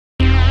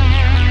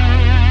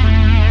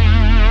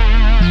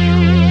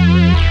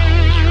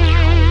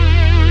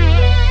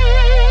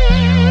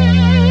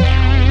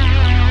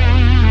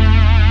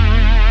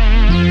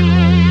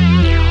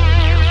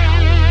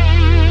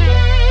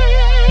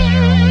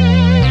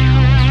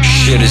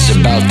shit is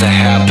about to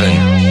happen.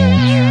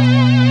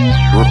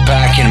 We're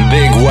packing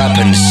big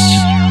weapons.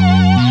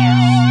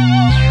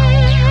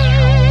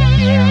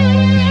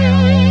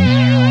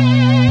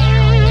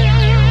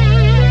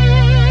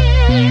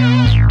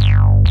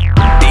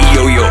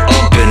 Yo, yo,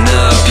 up and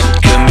up.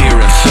 Come here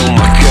and fill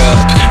my cup.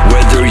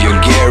 Whether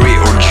you're Gary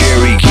or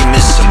Jerry, give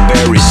me some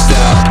berry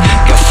stuff.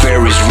 Got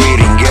fairies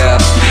waiting up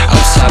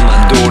outside my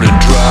door to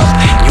drop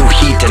new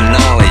heat and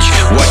knowledge.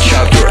 Watch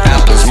out, your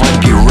apples might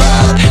be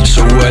ripe.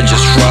 So I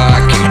just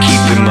rock and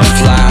keeping my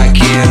flag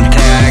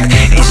intact.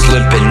 Ain't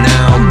slipping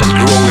now, but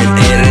growing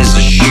it is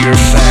a sheer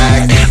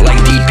fact.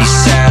 Like DP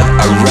said,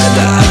 I'd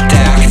rather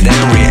attack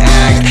than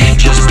react.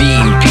 Just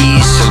being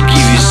peace, so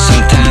give you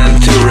some time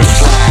to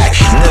reflect.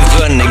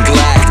 Never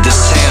neglect the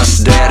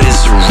sense that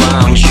is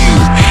around you.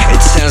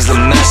 It sends the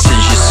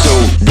messages so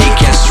they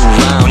can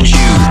surround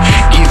you.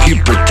 Give you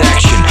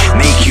protection,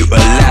 make you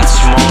a lot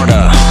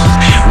smarter.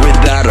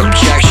 Without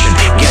objection,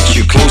 get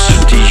you closer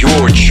to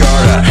your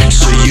charter.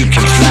 So you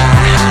can fly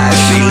high,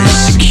 feeling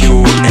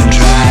secure and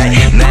dry.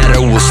 Matter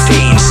will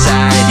stay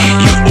inside,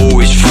 you're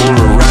always for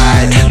a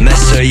ride.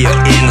 Master your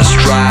inner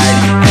stride,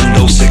 and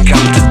those that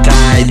come to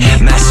tide.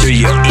 Master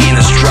your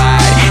inner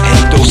stride,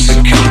 and those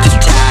that come to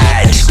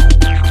tide.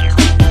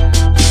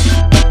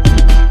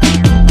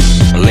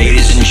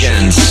 Ladies and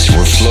gents,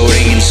 we're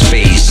floating in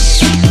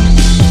space.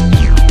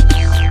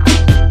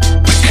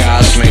 A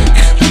cosmic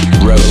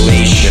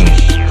revelation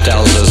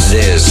tells us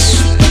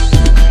this.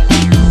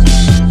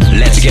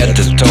 Let's get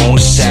the tone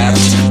set,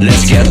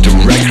 let's get the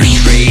record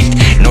straight.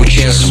 No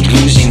chance of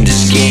losing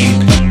this game,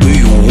 do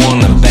you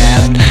wanna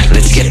bet?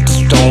 Let's get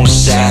the tone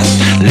set,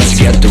 let's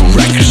get the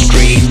record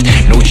straight.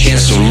 No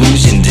chance of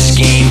losing this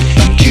game,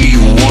 do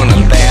you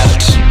wanna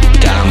bet?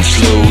 Time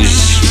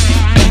flows.